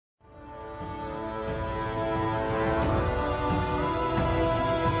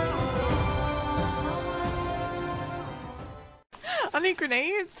any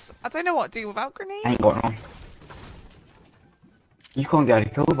grenades? I don't know what to do without grenades. I ain't got none. You can't get a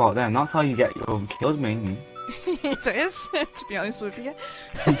kill without them. That's how you get your kills, mainly. It is, to be honest with you.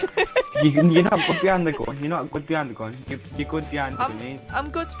 You're not good behind the gun. You're not good behind the gun. You're good behind the grenade. I'm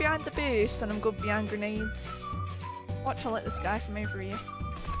good behind the boost and I'm good behind grenades. Watch, I'll let this guy from over here.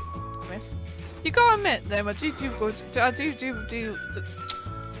 Missed. You gotta admit though, I do good. I do.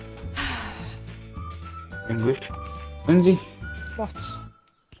 English. Lindsay. What?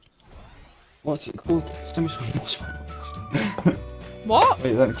 What's it called? Send me some more sparks. What?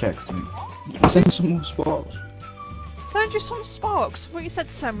 Wait, let me check something. Send some more sparks. Send you some sparks? I thought you said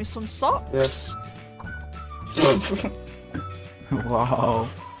to send me some socks. Yeah. Wow.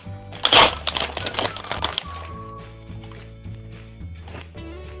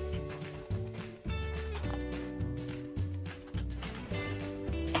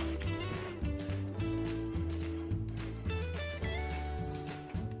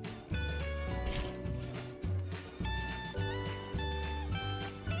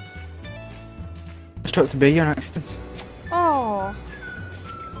 Struck to be an accident. Oh.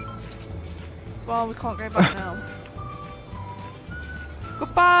 Well, we can't go back now.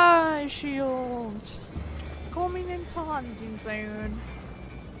 Goodbye, shield. Coming into landing zone.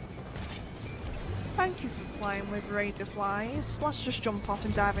 Thank you for flying with Raider flies. Let's just jump off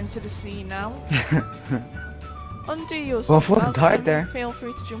and dive into the sea now. Undo your seatbelt and feel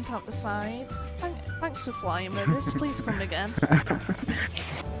free to jump out the side. Thanks for flying with us. Please come again.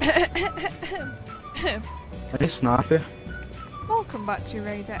 Hey, Snappy. Welcome back to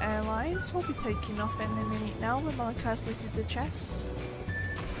Raider Airlines. We'll be taking off in a minute now when Malachi's looted the chest.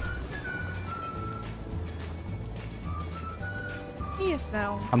 He is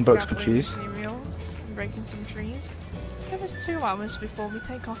now gathering materials and breaking some trees. Give us 2 hours before we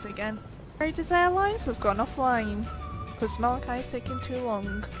take off again. Raiders Airlines have gone offline because Malachi is taking too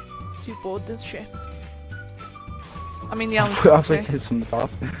long to board the ship. I mean the helicopter.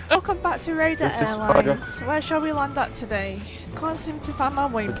 Welcome back to Raider Airlines. Where shall we land at today? Can't seem to find my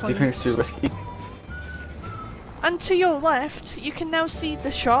waypoint. And to your left, you can now see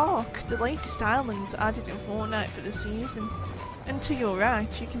the Shark, the latest island added in Fortnite for the season. And to your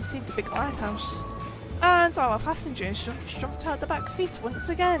right, you can see the big lighthouse. And our passengers jumped out the back seat once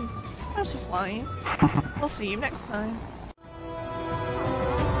again. Thanks for flying. We'll see you next time.